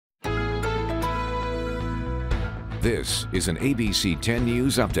This is an ABC 10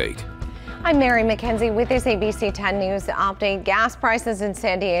 News update. I'm Mary McKenzie with this ABC 10 News update. Gas prices in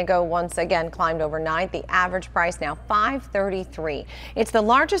San Diego once again climbed overnight. The average price now $5.33. It's the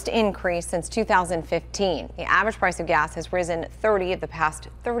largest increase since 2015. The average price of gas has risen 30 of the past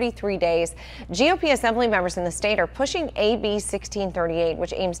 33 days. GOP assembly members in the state are pushing AB 1638,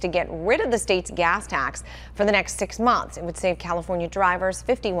 which aims to get rid of the state's gas tax for the next 6 months. It would save California drivers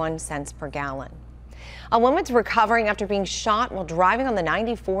 51 cents per gallon. A woman's recovering after being shot while driving on the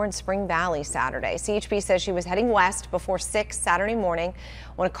 94 in Spring Valley Saturday. CHP says she was heading west before 6 Saturday morning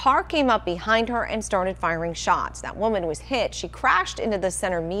when a car came up behind her and started firing shots. That woman was hit. She crashed into the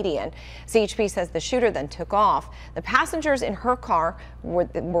center median. CHP says the shooter then took off. The passengers in her car were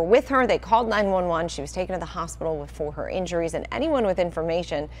with her. They called 911. She was taken to the hospital for her injuries, and anyone with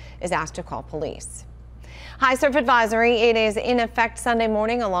information is asked to call police. High surf advisory. It is in effect Sunday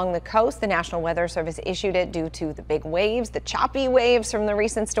morning along the coast. The National Weather Service issued it due to the big waves, the choppy waves from the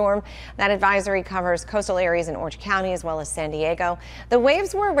recent storm. That advisory covers coastal areas in Orange County as well as San Diego. The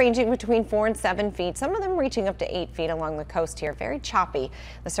waves were ranging between 4 and 7 feet, some of them reaching up to 8 feet along the coast here. Very choppy.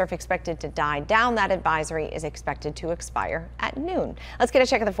 The surf expected to die down. That advisory is expected to expire at noon. Let's get a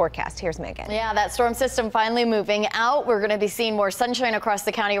check of the forecast. Here's Megan. Yeah, that storm system finally moving out. We're going to be seeing more sunshine across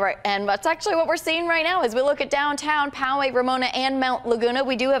the county, and that's actually what we're seeing right now as we look at downtown Poway, Ramona, and Mount Laguna.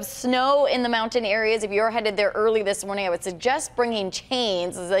 We do have snow in the mountain areas. If you're headed there early this morning, I would suggest bringing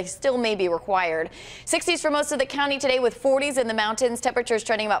chains, as they still may be required. 60s for most of the county today with 40s in the mountains. Temperatures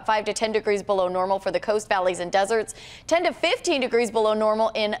trending about 5 to 10 degrees below normal for the coast, valleys, and deserts. 10 to 15 degrees below normal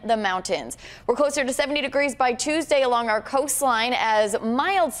in the mountains. We're closer to 70 degrees by Tuesday along our coastline as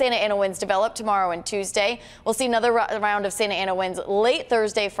mild Santa Ana winds develop tomorrow and Tuesday. We'll see another round of Santa Ana winds late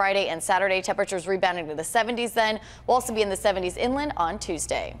Thursday, Friday, and Saturday. Temperatures rebounding to the 70s then. We'll also be in the 70s inland on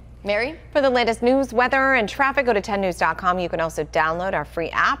Tuesday. Mary? For the latest news, weather, and traffic, go to 10news.com. You can also download our free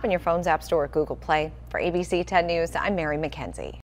app in your phone's app store or Google Play. For ABC 10 News, I'm Mary McKenzie.